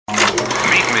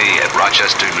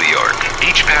Rochester, New York.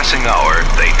 Each passing hour,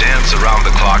 they dance around the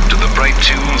clock to the bright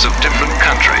tunes of different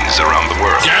countries around the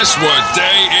world. Guess what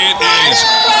day it is?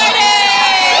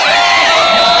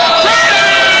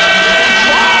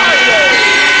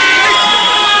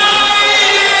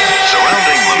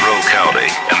 Surrounding Monroe County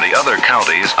and the other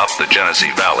counties up the Genesee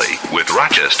Valley, with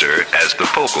Rochester as the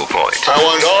focal point. I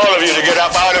want all of you to get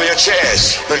up out of your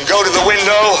chairs and go to the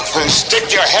window and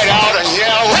stick your head out and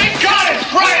yell, "Thank God it's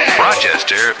Friday!"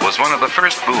 Rochester was one of the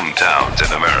first boom towns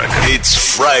in America. It's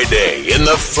Friday in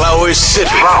the Flower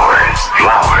City. Flowers.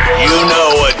 You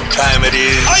know what time it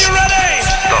is. Are you ready?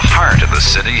 The heart of the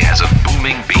city has a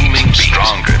booming beat,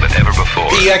 stronger than ever before.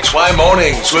 PXY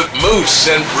Mornings with Moose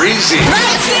and Breezy.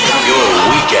 Your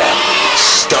weekend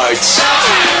starts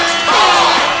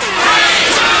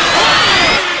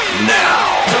now.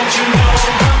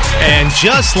 And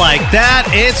just like that,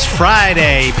 it's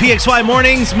Friday. PXY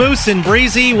Mornings, Moose and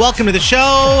Breezy. Welcome to the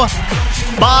show.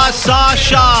 Bossa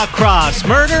Shaw Cross.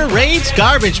 Murder rates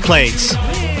garbage plates.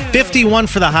 51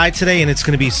 for the high today, and it's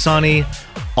going to be sunny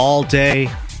all day.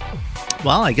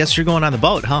 Well, I guess you're going on the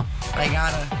boat, huh? I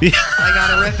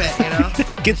gotta rip it, you know?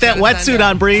 Get that wetsuit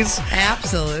on, Breeze.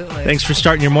 Absolutely. Thanks for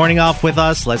starting your morning off with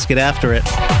us. Let's get after it.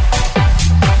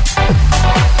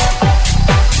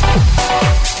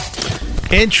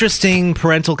 Interesting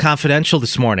parental confidential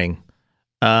this morning.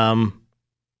 I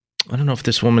don't know if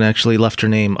this woman actually left her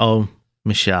name. Oh,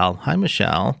 Michelle. Hi,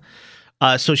 Michelle.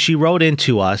 So she wrote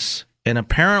into us, and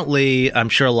apparently I'm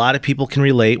sure a lot of people can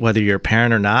relate, whether you're a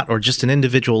parent or not, or just an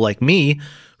individual like me,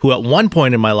 who at one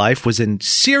point in my life was in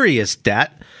serious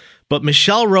debt. But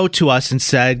Michelle wrote to us and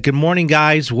said, "Good morning,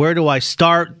 guys. Where do I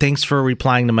start? Thanks for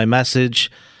replying to my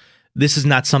message. This is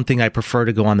not something I prefer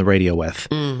to go on the radio with.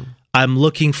 I'm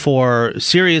looking for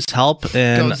serious help."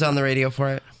 And Goes on the radio for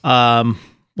it. well,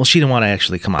 she didn't want to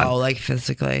actually come on. Oh, like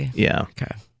physically? Yeah. Okay.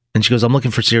 And she goes, "I'm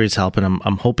looking for serious help, and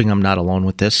I'm hoping I'm not alone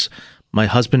with this. My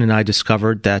husband and I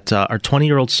discovered that our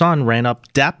 20-year-old son ran up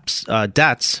debts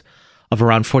of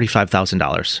around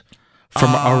 $45,000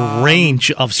 from a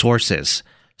range of sources,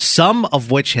 some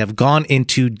of which have gone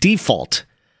into default.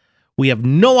 We have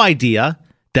no idea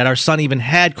that our son even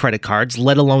had credit cards,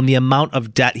 let alone the amount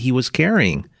of debt he was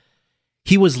carrying.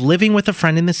 He was living with a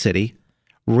friend in the city,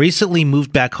 recently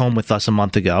moved back home with us a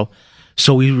month ago,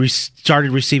 so we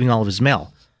started receiving all of his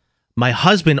mail. My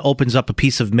husband opens up a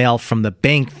piece of mail from the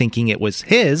bank thinking it was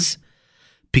his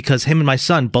because him and my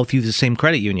son both use the same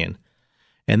credit union.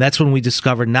 And that's when we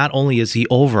discovered not only is he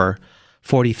over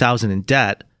 $40,000 in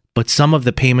debt, but some of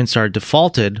the payments are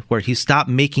defaulted where he stopped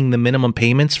making the minimum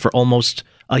payments for almost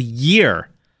a year.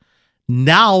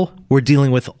 Now we're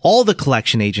dealing with all the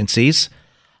collection agencies.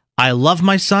 I love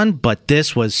my son, but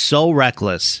this was so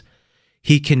reckless.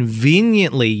 He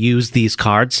conveniently used these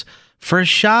cards for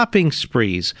shopping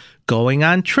sprees, going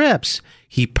on trips.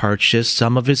 He purchased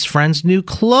some of his friends' new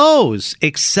clothes,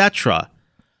 etc.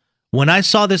 When I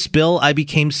saw this bill, I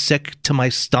became sick to my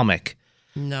stomach.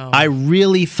 No. I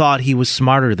really thought he was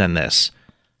smarter than this.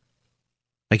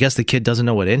 I guess the kid doesn't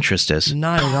know what interest is.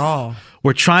 Not at all.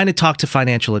 We're trying to talk to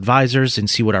financial advisors and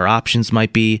see what our options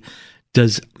might be.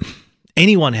 Does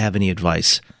anyone have any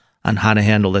advice on how to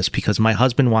handle this? Because my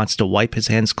husband wants to wipe his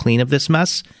hands clean of this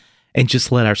mess and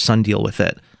just let our son deal with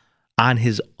it on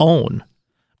his own.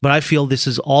 But I feel this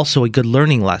is also a good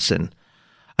learning lesson.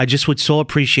 I just would so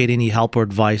appreciate any help or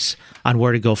advice on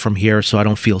where to go from here so I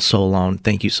don't feel so alone.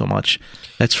 Thank you so much.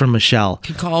 That's from Michelle.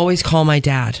 You can always call my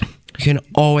dad. You can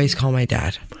always call my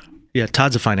dad. Yeah,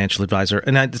 Todd's a financial advisor,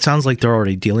 and it sounds like they're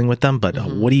already dealing with them, but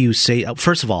what do you say?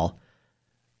 First of all,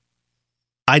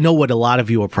 I know what a lot of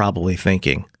you are probably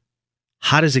thinking.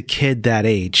 How does a kid that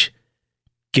age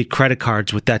get credit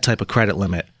cards with that type of credit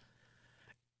limit?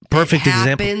 Perfect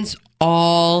example. It happens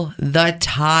all the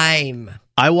time.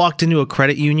 I walked into a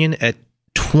credit union at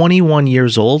 21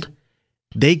 years old.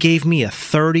 They gave me a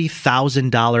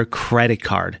 $30,000 credit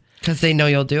card. Because they know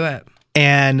you'll do it.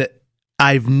 And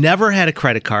I've never had a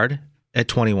credit card at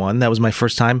 21. That was my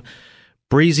first time.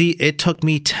 Breezy, it took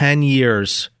me 10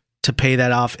 years to pay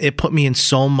that off. It put me in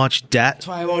so much debt. That's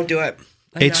why I won't do it.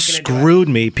 It screwed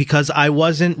me because I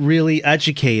wasn't really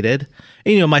educated.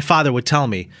 And, you know, my father would tell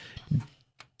me,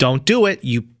 don't do it.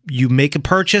 You make a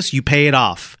purchase, you pay it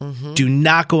off. Do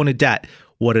not go into debt.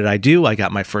 What did I do? I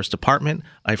got my first apartment.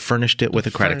 I furnished it with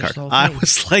a credit card. I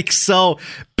was like, so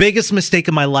biggest mistake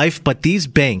of my life. But these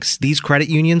banks, these credit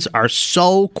unions are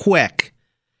so quick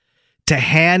to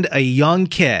hand a young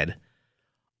kid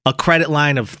a credit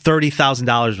line of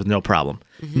 $30,000 with no problem.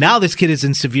 Now this kid is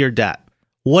in severe debt.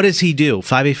 What does he do?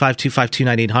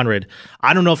 585-252-9800.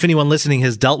 I don't know if anyone listening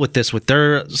has dealt with this with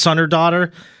their son or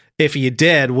daughter. if you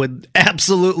did, would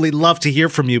absolutely love to hear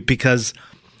from you, because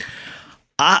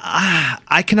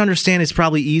I can understand it's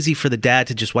probably easy for the dad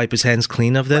to just wipe his hands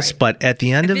clean of this, Right. but at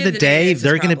the end of the day, it's his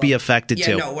they're going to be problem. affected Yeah,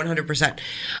 too. no, 100%.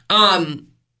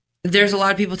 There's a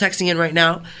lot of people texting in right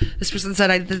now. This person said,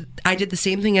 I did the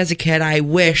same thing as a kid. I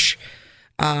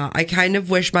kind of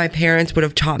wish my parents would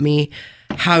have taught me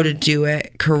how to do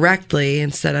it correctly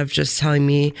instead of just telling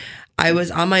me. I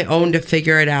was on my own to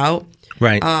figure it out.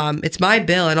 Right. It's my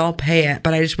bill and I'll pay it,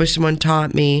 but I just wish someone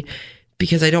taught me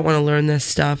because I don't want to learn this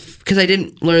stuff because I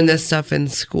didn't learn this stuff in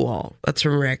school. That's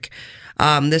from Rick.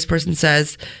 This person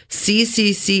says,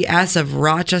 CCCS of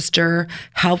Rochester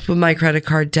helped with my credit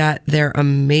card debt. They're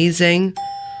amazing.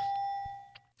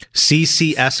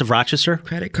 CCS of Rochester?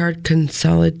 Credit card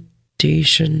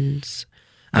consolidations.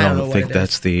 I know don't what think it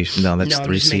that's is. that's I'm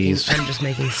three just making- C's. I'm just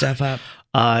making stuff up.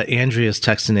 Andrea's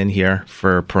texting in here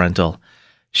for parental.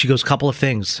 She goes, couple of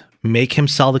things. Make him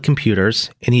sell the computers,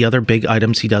 any other big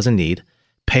items he doesn't need.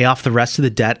 Pay off the rest of the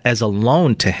debt as a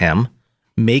loan to him.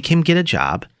 Make him get a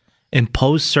job.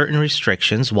 Impose certain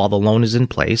restrictions while the loan is in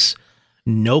place.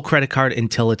 No credit card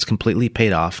until it's completely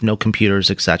paid off. No computers,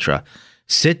 etc.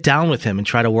 Sit down with him and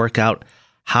try to work out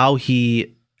how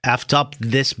he effed up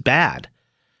this bad.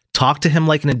 Talk to him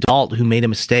like an adult who made a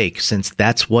mistake, since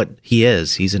that's what he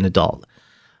is. He's an adult.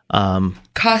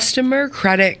 Customer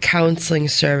Credit Counseling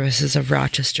Services of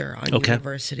Rochester on Okay.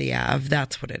 University Ave.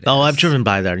 That's what it is. Oh, I've driven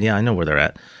by there. Yeah, I know where they're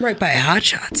at. Right by Hot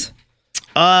Shots.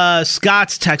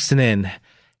 Scott's texting in.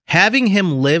 Having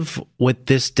him live with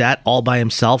this debt all by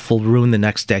himself will ruin the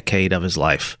next decade of his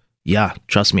life. Yeah,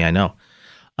 trust me, I know.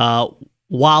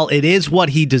 While it is what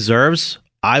he deserves,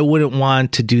 I wouldn't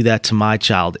want to do that to my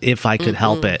child if I could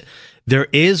help it. There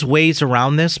is ways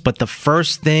around this, but the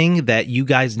first thing that you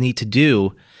guys need to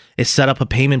do is set up a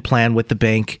payment plan with the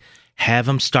bank. Have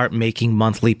him start making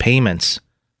monthly payments.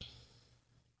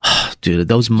 Dude,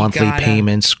 those monthly gotta.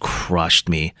 payments crushed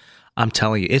me. I'm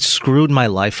telling you, it screwed my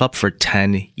life up for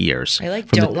 10 years. I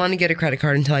don't want to get a credit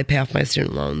card until I pay off my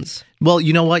student loans. Well,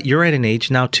 you know what? You're at an age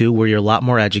now, too, where you're a lot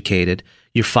more educated.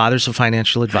 Your father's a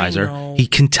financial advisor. know. He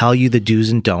can tell you the do's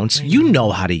and don'ts. You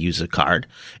know how to use a card.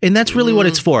 And that's really what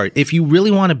it's for. If you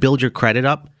really want to build your credit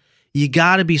up, you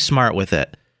got to be smart with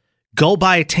it. Go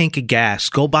buy a tank of gas.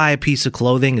 Go buy a piece of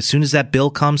clothing. As soon as that bill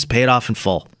comes, pay it off in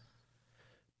full.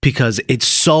 Because it's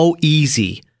so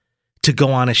easy to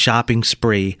go on a shopping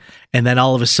spree, and then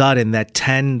all of a sudden that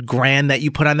 10 grand that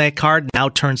you put on that card now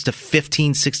turns to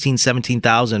 15, 16,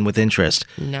 17,000 with interest.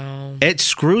 No. It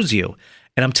screws you.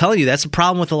 And I'm telling you, that's the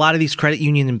problem with a lot of these credit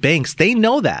union and banks. They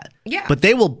know that. Yeah. But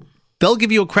they'll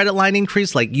give you a credit line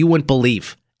increase like you wouldn't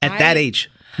believe at that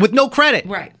age with no credit.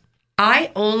 Right.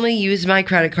 I only use my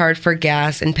credit card for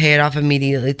gas and pay it off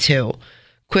immediately too.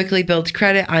 Quickly builds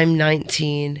credit. I'm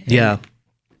 19. Yeah.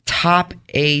 Top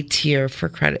A tier for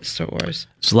credit stores.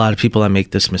 There's a lot of people that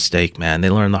make this mistake, man. They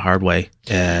learn the hard way.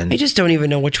 And I just don't even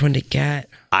know which one to get.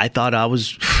 I thought I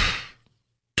was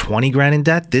 20 grand in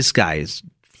debt. This guy is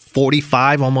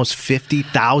 45, almost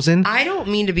 50,000. I don't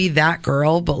mean to be that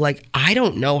girl, but like, I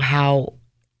don't know how,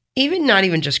 not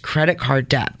even just credit card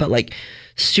debt, but like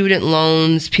student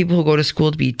loans, people who go to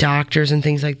school to be doctors and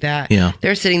things like that. Yeah.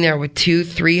 They're sitting there with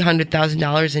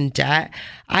 $200,000-$300,000 in debt.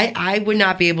 I would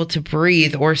not be able to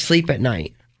breathe or sleep at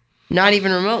night. Not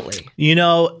even remotely. You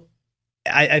know,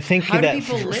 I think How do that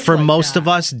people live for like most that? of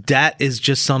us, debt is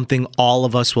just something all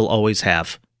of us will always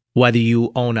have. Whether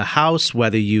you own a house,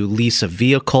 whether you lease a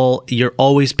vehicle, you're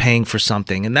always paying for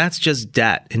something. And that's just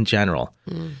debt in general.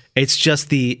 It's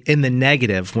just in the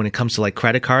negative when it comes to like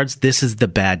credit cards. This is the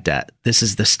bad debt. This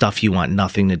is the stuff you want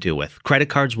nothing to do with. Credit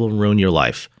cards will ruin your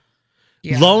life.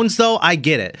 Yeah. Loans, though, I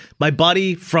get it. My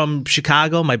buddy from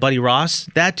Chicago, my buddy Ross,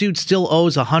 that dude still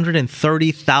owes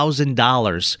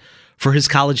 $130,000 for his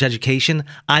college education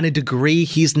on a degree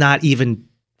he's not even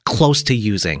close to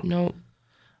using. No.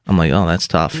 I'm like, oh, that's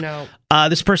tough. No.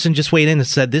 This person just weighed in and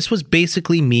said, this was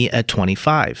basically me at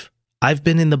 25. I've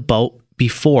been in the boat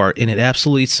before, and it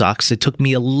absolutely sucks. It took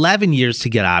me 11 years to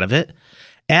get out of it.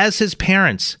 As his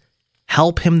parents,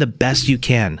 help him the best you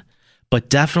can, but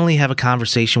definitely have a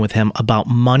conversation with him about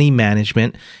money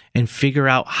management and figure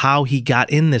out how he got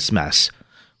in this mess.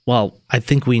 Well, I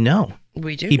think we know.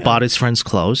 We do. He know. bought his friends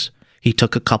clothes. He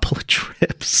took a couple of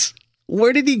trips.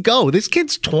 Where did he go? This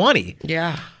kid's 20.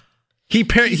 Yeah. He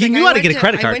He's knew like, how to get a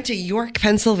credit I card. went to York,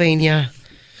 Pennsylvania.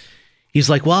 He's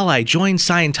like, well, I joined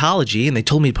Scientology and they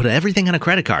told me to put everything on a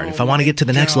credit card if I want to get to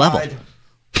the next level.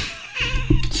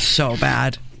 So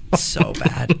bad. So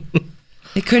bad.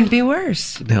 It couldn't be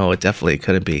worse. No, it definitely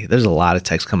couldn't be. There's a lot of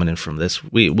text coming in from this.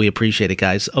 We appreciate it,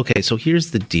 guys. Okay, so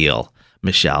here's the deal,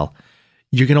 Michelle.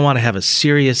 you're going to want to have a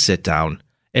serious sit down.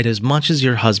 And as much as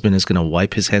your husband is going to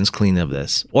wipe his hands clean of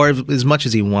this, or as much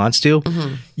as he wants to,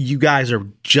 you guys are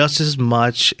just as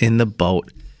much in the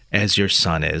boat as your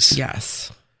son is.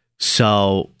 Yes.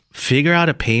 So figure out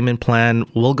a payment plan.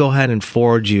 We'll go ahead and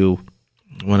forward you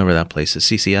whatever that place is,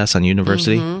 CCS on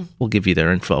University. We'll give you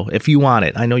their info if you want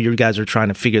it. I know you guys are trying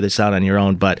to figure this out on your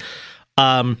own, but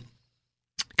got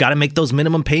to make those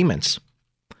minimum payments.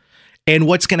 And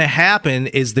what's going to happen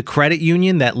is the credit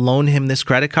union that loaned him this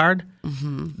credit card,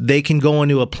 they can go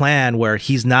into a plan where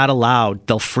he's not allowed,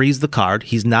 they'll freeze the card.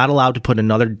 He's not allowed to put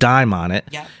another dime on it.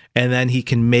 Yep. And then he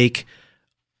can make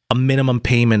a minimum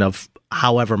payment of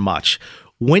however much.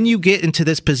 When you get into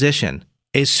this position,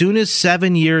 as soon as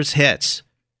 7 years hits,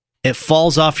 it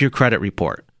falls off your credit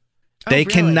report. They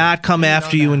really? cannot come I didn't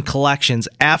after know you that. in collections.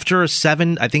 After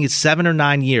 7 or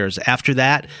 9 years, after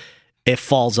that, it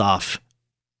falls off.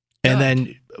 And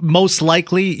then most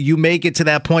likely you may get to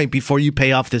that point before you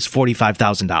pay off this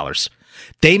 $45,000.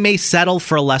 They may settle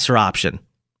for a lesser option.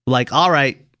 Like, all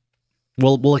right,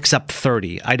 we'll accept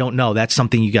 30. I don't know. That's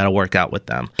something you got to work out with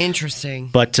them. Interesting.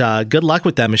 But good luck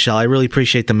with that, Michelle. I really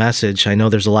appreciate the message. I know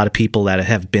there's a lot of people that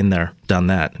have been there, done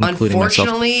that, including myself.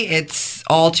 Unfortunately, it's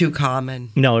all too common.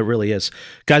 No, it really is.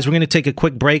 Guys, we're going to take a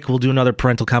quick break. We'll do another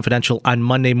Parental Confidential on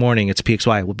Monday morning. It's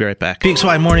PXY. We'll be right back.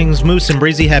 PXY Mornings, Moose and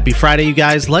Breezy. Happy Friday, you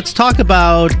guys. Let's talk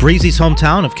about Breezy's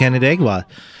hometown of Canandaigua.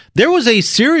 There was a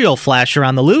serial flasher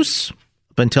on the loose.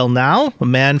 Up until now, a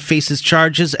man faces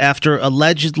charges after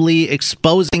allegedly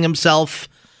exposing himself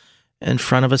in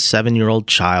front of a 7-year-old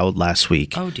child last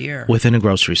week. Oh, dear. Within a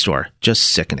grocery store.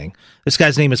 Just sickening. This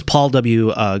guy's name is Paul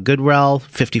W. Goodrell,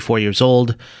 54 years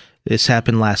old. This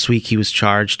happened last week. He was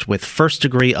charged with first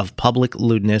degree of public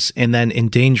lewdness and then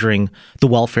endangering the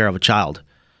welfare of a child.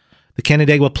 The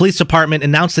Canandaigua Police Department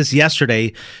announced this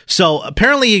yesterday. So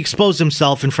apparently he exposed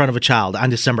himself in front of a child on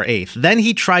December 8th. Then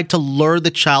he tried to lure the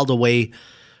child away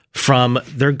from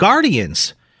their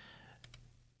guardians.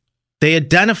 They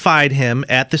identified him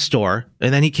at the store,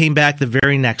 and then he came back the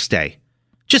very next day,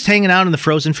 just hanging out in the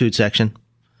frozen food section.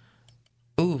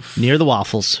 Oof. Near the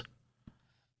waffles.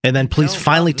 And then police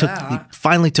finally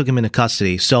took him into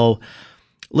custody. So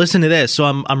listen to this. So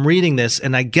I'm reading this,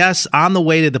 and I guess on the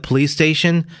way to the police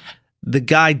station, the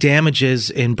guy damages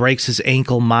and breaks his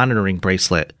ankle monitoring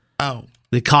bracelet. Oh.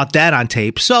 They caught that on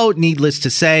tape. So needless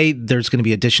to say, there's going to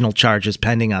be additional charges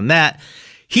pending on that.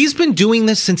 He's been doing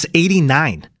this since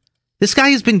 89. This guy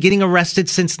has been getting arrested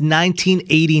since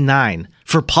 1989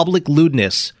 for public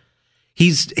lewdness.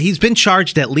 He's been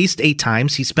charged at least 8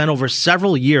 times. He spent over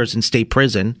several years in state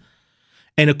prison.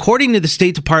 And according to the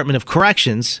State Department of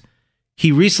Corrections,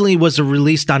 he recently was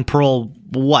released on parole,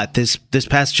 this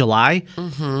past July?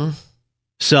 Mm-hmm.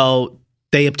 So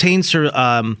they obtained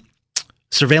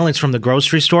surveillance from the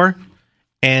grocery store,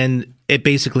 and it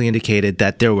basically indicated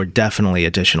that there were definitely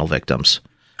additional victims.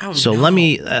 Oh, so no. let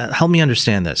me help me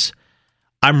understand this.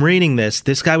 I'm reading this.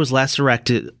 This guy was last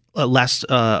arrested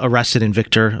in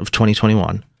Victor of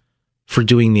 2021 for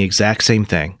doing the exact same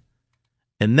thing.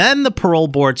 And then the parole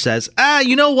board says,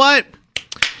 you know what?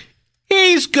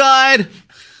 He's good.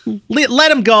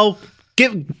 Let him go.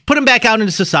 Put him back out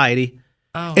into society.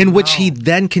 Which he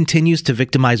then continues to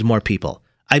victimize more people.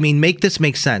 I mean, make this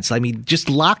make sense. I mean, just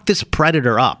lock this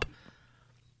predator up.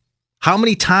 How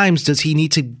many times does he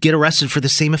need to get arrested for the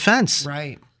same offense?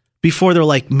 Right. Before they're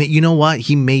like, you know what?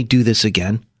 He may do this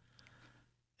again.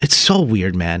 It's so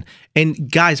weird, man. And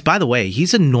guys, by the way,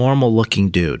 he's a normal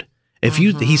looking dude. If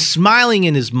he's smiling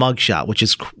in his mugshot,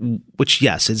 which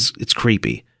yes, it's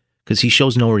creepy because he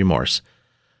shows no remorse.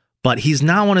 But he's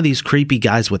not one of these creepy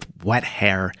guys with wet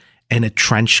hair and a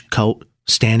trench coat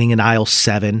standing in aisle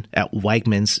 7 at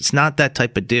Wegmans. It's not that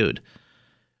type of dude.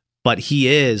 But he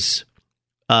is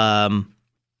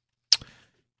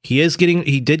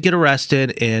he did get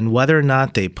arrested, and whether or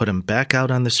not they put him back out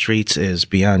on the streets is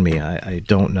beyond me. I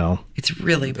don't know. It's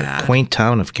really bad. The quaint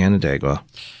town of Canandaigua.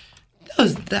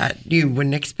 That you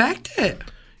wouldn't expect it.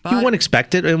 You wouldn't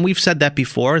expect it, and we've said that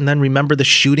before. And then remember the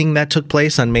shooting that took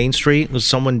place on Main Street?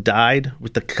 Someone died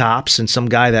with the cops and some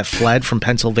guy that fled from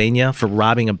Pennsylvania for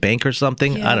robbing a bank or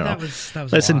something. Yeah, I don't know. That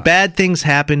was Listen, bad things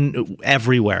happen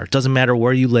everywhere. It doesn't matter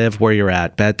where you live, where you're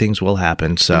at. Bad things will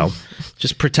happen. So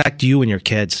just protect you and your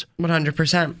kids.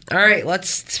 100%. All right,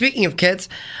 speaking of kids,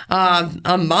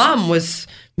 a mom was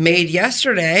made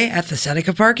yesterday at the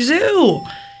Seneca Park Zoo.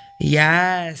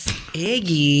 Yes,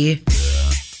 Iggy,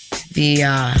 the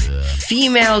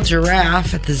female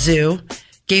giraffe at the zoo,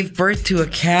 gave birth to a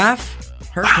calf,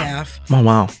 her calf. Oh,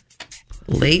 wow.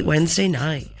 Late Wednesday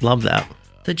night. Love that.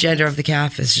 The gender of the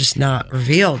calf is just not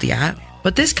revealed yet.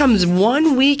 But this comes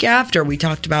 1 week after we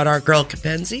talked about our girl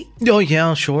Capenzi. Oh,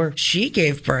 yeah, sure. She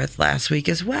gave birth last week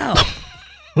as well.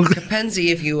 Capenzi,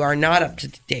 if you are not up to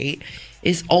date,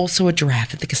 is also a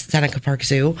giraffe at the Seneca Park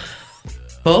Zoo.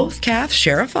 Both calves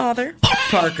share a father,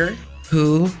 Parker,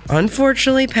 who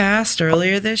unfortunately passed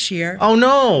earlier this year. Oh,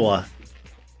 no.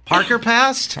 Parker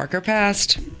passed? Parker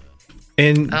passed.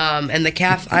 And the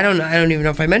calf, I don't even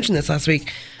know if I mentioned this last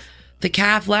week. The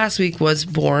calf last week was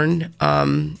born,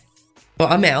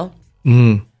 a male,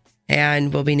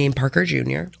 and will be named Parker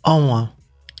Jr. Oh, wow.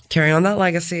 Carry on that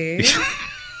legacy.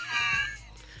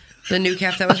 The new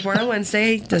calf that was born on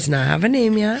Wednesday does not have a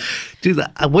name yet. Dude,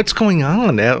 what's going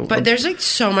on? But there's like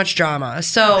so much drama.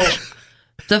 So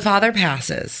the father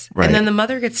passes, Right. and then the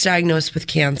mother gets diagnosed with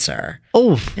cancer.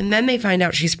 Oh, And then they find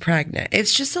out she's pregnant.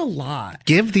 It's just a lot.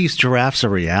 give these giraffes a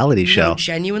reality show. No,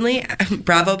 genuinely,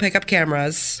 Bravo pickup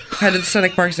cameras, head of the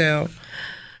Seneca Park Zoo.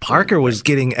 Parker was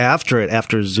getting after it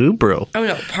after Zubru. Oh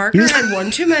no, Parker had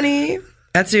one too many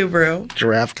at Subaru,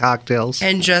 Giraffe cocktails.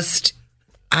 and just,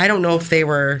 I don't know if they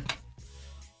were,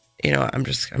 I'm going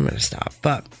to stop.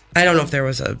 But I don't know if there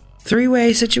was a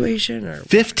three-way situation or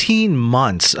 15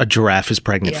 months a giraffe is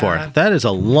pregnant Yeah. for. That is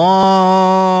a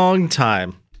long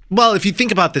time. Well, if you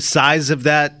think about the size of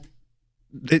that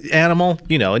animal,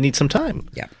 it needs some time.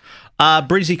 yeah.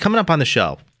 Breezy, coming up on the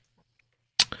show,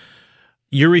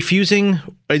 you're refusing,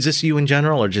 is this you in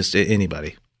general or just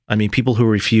anybody? I mean, people who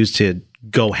refuse to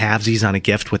go halvesies on a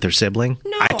gift with their sibling?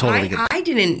 No, I totally get I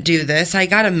didn't do this. I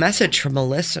got a message from a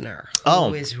listener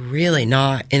who is really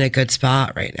not in a good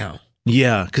spot right now.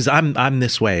 Yeah, because I'm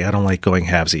this way. I don't like going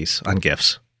halvesies on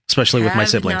gifts, especially with my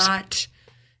siblings. Not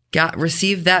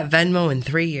received that Venmo in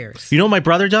 3 years. You know what my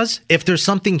brother does? If there's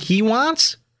something he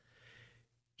wants,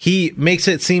 he makes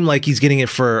it seem like he's getting it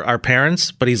for our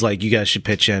parents, but he's like, you guys should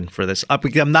pitch in for this.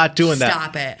 I'm not doing that.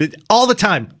 Stop it. All the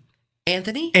time.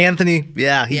 Anthony? Anthony,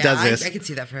 yeah, he does this. I can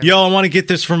see that for him. Yo, I want to get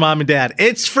this for mom and dad.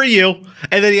 It's for you.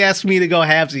 And then he asks me to go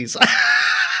halvesies.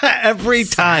 Every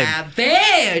time.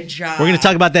 Savage. We're going to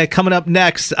talk about that coming up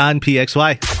next on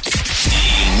PXY.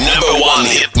 Number one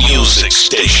hit music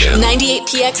station. 98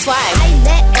 PXY. I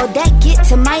let all that get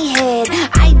to my head.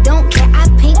 I don't care, I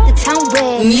paint the town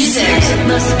red. Music. It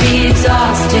must be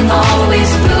exhausting,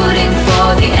 always rooting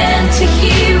for the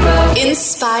anti-hero.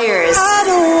 Inspires. I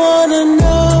don't wanna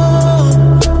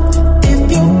know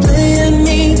if you're playing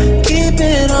me. Keep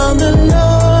it on the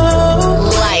low.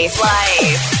 Life.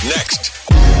 Next.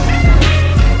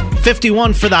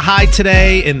 51 for the high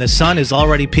today, and the sun is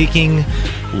already peaking.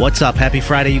 What's up? Happy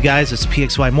Friday, you guys. It's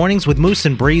PXY Mornings with Moose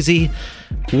and Breezy.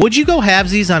 Would you go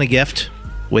halvesies on a gift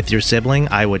with your sibling?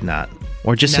 I would not.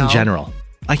 Or just in No. general.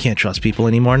 I can't trust people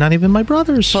anymore, not even my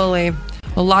brothers. Fully.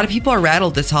 A lot of people are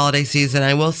rattled this holiday season.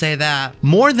 I will say that.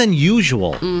 More than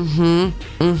usual.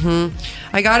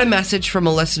 I got a message from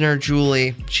a listener,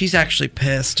 Julie. She's actually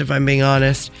pissed, if I'm being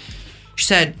honest. She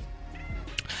said,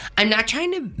 I'm not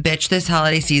trying to bitch this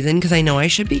holiday season because I know I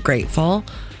should be grateful.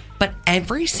 But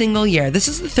every single year, this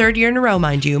is the third year in a row,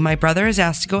 mind you, my brother is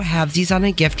asked to go halvesies on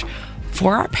a gift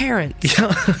for our parents.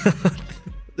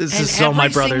 This And is so my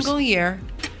brothers. every single year,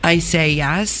 I say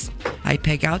yes. I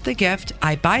pick out the gift.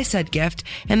 I buy said gift.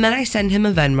 And then I send him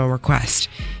a Venmo request.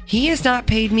 He has not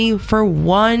paid me for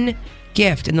one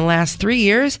gift in the last 3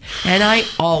 years. And I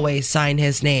always sign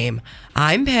his name.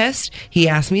 I'm pissed. He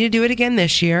asked me to do it again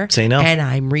this year. Say no. And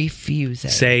I'm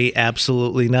refusing. Say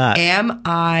absolutely not. Am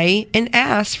I an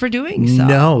ass for doing so?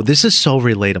 No, this is so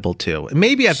relatable too.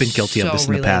 Maybe I've been guilty of So this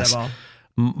in the past. relatable.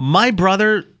 My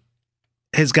brother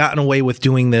has gotten away with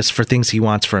doing this for things he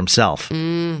wants for himself.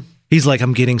 He's like,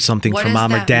 I'm getting something What for does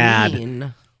mom or that dad.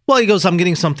 mean? Well, he goes, I'm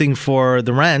getting something for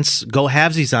the rents. Go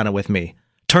halvesies on it with me.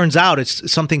 Turns out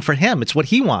it's something for him. It's what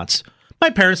he wants. My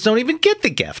parents don't even get the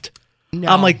gift. No.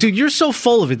 I'm like, dude, you're so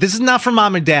full of it. This is not for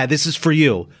mom and dad. This is for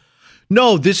you.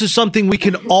 No, this is something we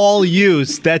can all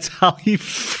use. That's how he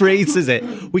phrases it.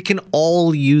 We can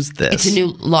all use this. It's a new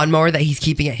lawnmower that he's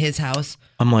keeping at his house.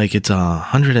 I'm like, it's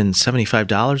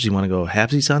 $175. You want to go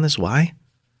halvesies on this? Why?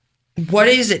 What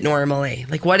is it normally?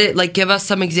 Give us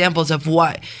some examples of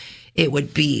what it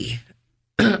would be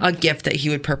a gift that he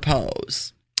would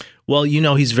propose. Well,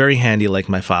 he's very handy like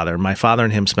my father. My father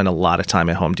and him spend a lot of time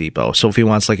at Home Depot. So if he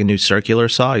wants like a new circular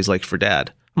saw, he's like, for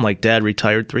dad. I'm like, Dad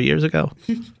retired 3 years ago.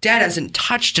 Dad hasn't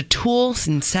touched a tool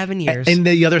in 7 years. And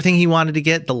the other thing he wanted to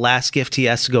get, the last gift he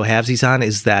has to go halvesies on,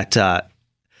 is that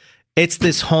it's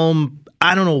this home.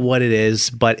 I don't know what it is,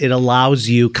 but it allows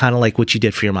you, kind of like what you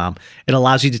did for your mom. It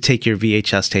allows you to take your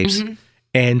VHS tapes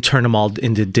and turn them all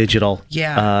into digital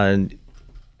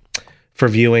for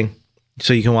viewing.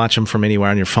 So you can watch them from anywhere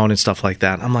on your phone and stuff like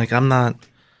that. I'm like, I'm not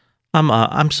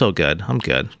I'm so good. I'm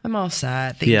good. I'm all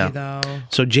set. Thank you, though.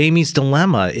 So Jamie's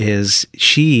dilemma is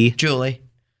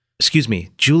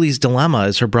Julie's dilemma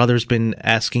is her brother's been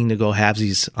asking to go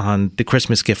halvesies on the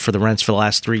Christmas gift for the rents for the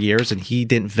last 3 years, and he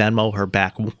didn't Venmo her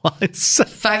back once.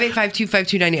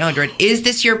 585-252-9800. Is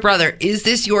this your brother? Is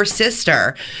this your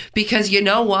sister? Because you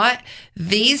know what?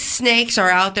 These snakes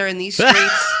are out there in these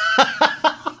streets.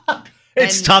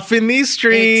 It's tough in these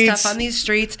streets. It's tough on these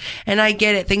streets, and I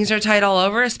get it. Things are tight all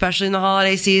over, especially in the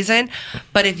holiday season.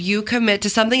 But if you commit to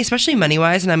something, especially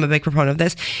money-wise, and I'm a big proponent of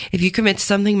this, if you commit to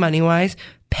something money-wise,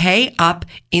 pay up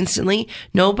instantly.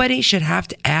 Nobody should have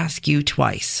to ask you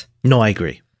twice. No, I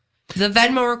agree. The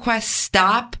Venmo requests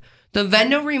stop. The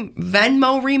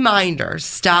Venmo reminders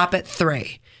stop at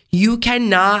 3. You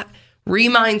cannot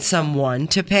remind someone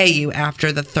to pay you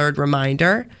after the 3rd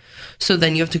reminder. So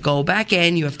then you have to go back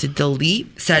in. You have to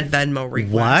delete said Venmo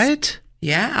request. What?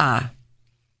 Yeah.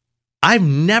 I've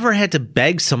never had to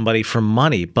beg somebody for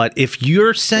money, but if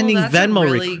you're sending that's Venmo,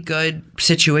 a really good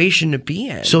situation to be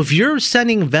in. So if you're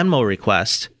sending a Venmo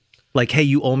request, like, hey,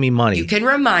 you owe me money, you can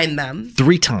remind them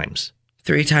 3 times.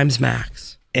 3 times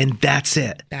max. And that's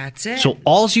it. That's it. So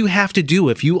all you have to do,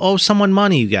 if you owe someone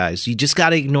money, you guys, you just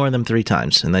got to ignore them 3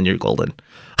 times, and then you're golden.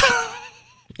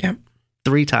 Yep.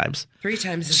 3 times. 3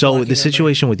 times. Is So the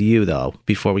situation with you, though,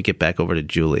 before we get back over to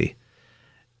Julie,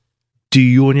 do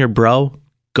you and your bro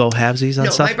go halvesies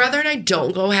on stuff? No, my brother and I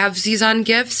don't go halvesies on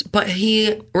gifts, but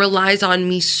he relies on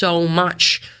me so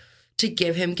much to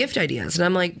give him gift ideas. And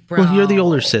I'm like, bro. Well, you're the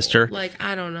older sister. Like,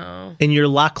 I don't know. And you're a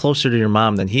lot closer to your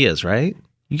mom than he is, right?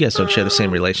 You guys don't share the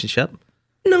same relationship.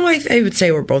 No, I would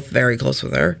say we're both very close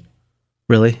with her.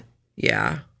 Really?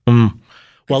 Yeah.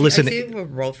 Well, listen. I think we're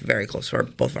both very close to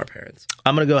both of our parents.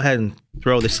 I'm going to go ahead and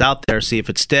throw this out there, see if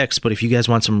it sticks. But if you guys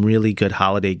want some really good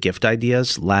holiday gift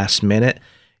ideas, last minute,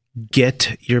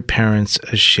 get your parents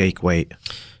a shake weight.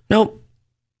 Nope.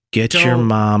 Get your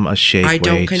mom a shake weight. I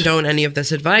don't condone any of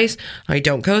this advice. I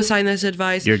don't co-sign this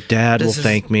advice. Your dad will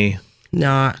thank me.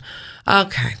 Not.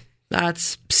 Okay.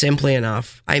 That's simply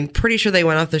enough. I'm pretty sure they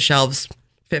went off the shelves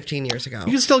 15 years ago.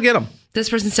 You can still get them. This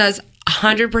person says,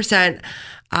 100%.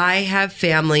 I have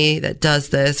family that does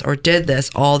this or did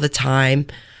this all the time.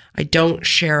 I don't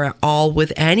share it all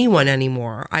with anyone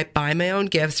anymore. I buy my own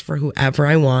gifts for whoever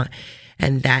I want.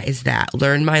 And that is that.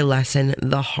 Learn my lesson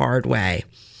the hard way.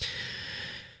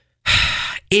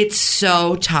 It's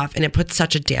so tough, and it puts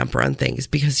such a damper on things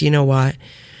because you know what?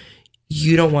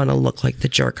 You don't want to look like the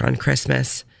jerk on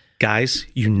Christmas. Guys,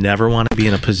 you never want to be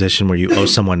in a position where you owe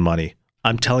someone money.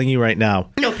 I'm telling you right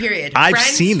now. No, period. I've Friends,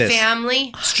 seen this.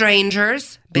 Family,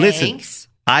 strangers, banks,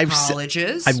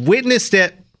 colleges. I've witnessed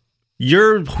it.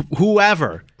 You're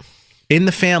whoever in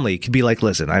the family could be like,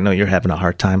 listen, I know you're having a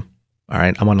hard time. All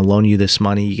right, I want to loan you this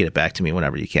money. You get it back to me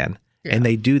whenever you can. Yeah. And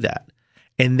they do that.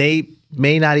 And they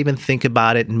may not even think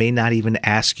about it, may not even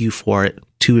ask you for it.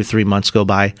 2 or 3 months go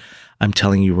by. I'm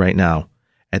telling you right now,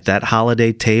 at that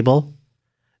holiday table,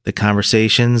 the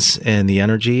conversations and the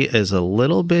energy is a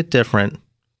little bit different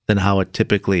than how it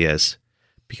typically is.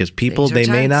 Because people, they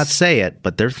may not say it,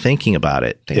 but they're thinking about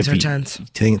it. Things are tense.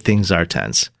 Things are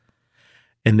tense.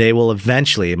 And they will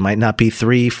eventually, it might not be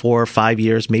 3, 4, 5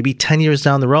 years, maybe 10 years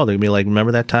down the road, they're going to be like,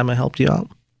 remember that time I helped you out?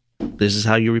 This is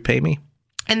how you repay me?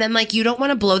 And then, like, you don't want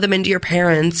to blow them into your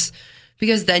parents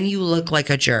because then you look like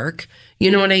a jerk.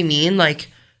 You know what I mean? Like,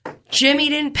 Jimmy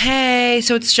didn't pay,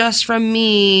 so it's just from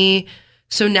me.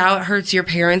 So now it hurts your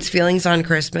parents' feelings on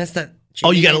Christmas that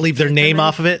Jimmy you got to leave their name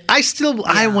off of it?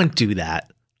 I wouldn't do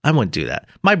that. I wouldn't do that.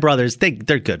 My brothers, they're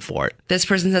good for it. This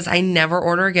person says, I never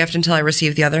order a gift until I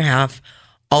receive the other half.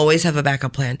 Always have a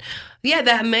backup plan. Yeah,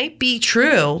 that might be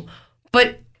true,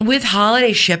 but with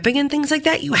holiday shipping and things like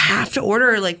that, you have to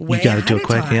order way You got to do it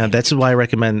quick. Yeah, that's why I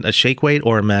recommend a shake weight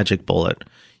or a magic bullet.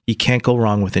 You can't go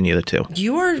wrong with any of the two.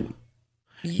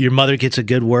 Your mother gets a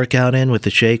good workout in with the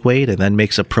shake weight and then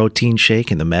makes a protein shake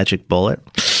and the magic bullet.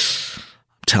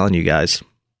 I'm telling you guys,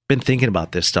 been thinking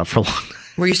about this stuff for a long time.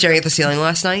 Were you staring at the ceiling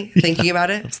last night, thinking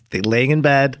about it? Laying in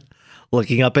bed,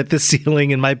 looking up at the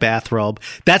ceiling in my bathrobe.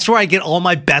 That's where I get all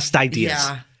my best ideas.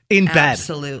 Yeah. In bed.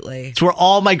 Absolutely. It's where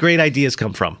all my great ideas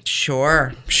come from.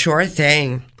 Sure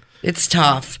thing. It's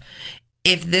tough.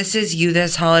 If this is you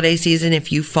this holiday season,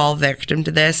 if you fall victim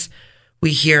to this,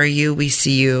 we hear you, we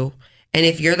see you. And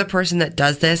if you're the person that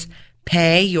does this,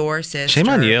 pay your sister Shame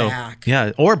on you. back.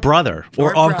 Yeah, or brother,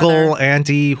 or uncle,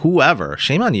 auntie, whoever.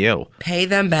 Shame on you. Pay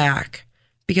them back.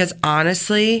 Because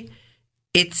honestly,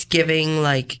 it's giving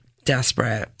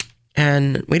desperate.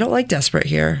 And we don't like desperate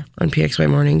here on PXY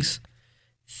Mornings.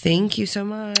 Thank you so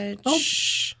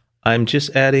much. I'm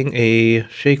just adding a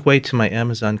shake weight to my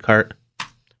Amazon cart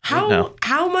How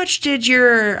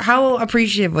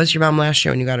appreciative was your mom last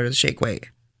year when you got her the shake weight?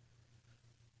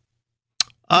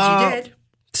 She did.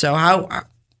 So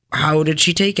how did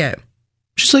she take it?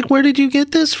 She's like, where did you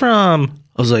get this from?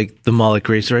 I was like, the mall at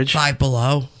Grace Ridge. Five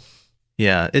Below.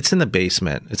 Yeah, it's in the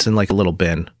basement. It's in like a little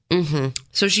bin. Mm-hmm.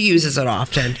 So she uses it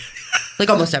often. Like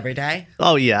almost every day.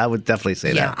 Oh, yeah, I would definitely say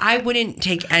that. Yeah, I wouldn't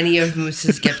take any of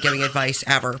Moose's gift giving advice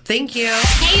ever. Thank you.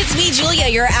 Hey, it's me, Julia,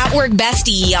 your at work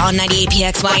bestie on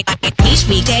 98PXY. Each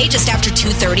weekday, just after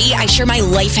 2:30, I share my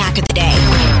life hack of the day.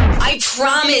 I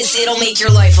promise it'll make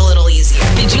your life a little easier.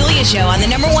 The Julia Show on the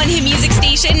 #1 hit music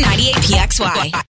station, 98PXY.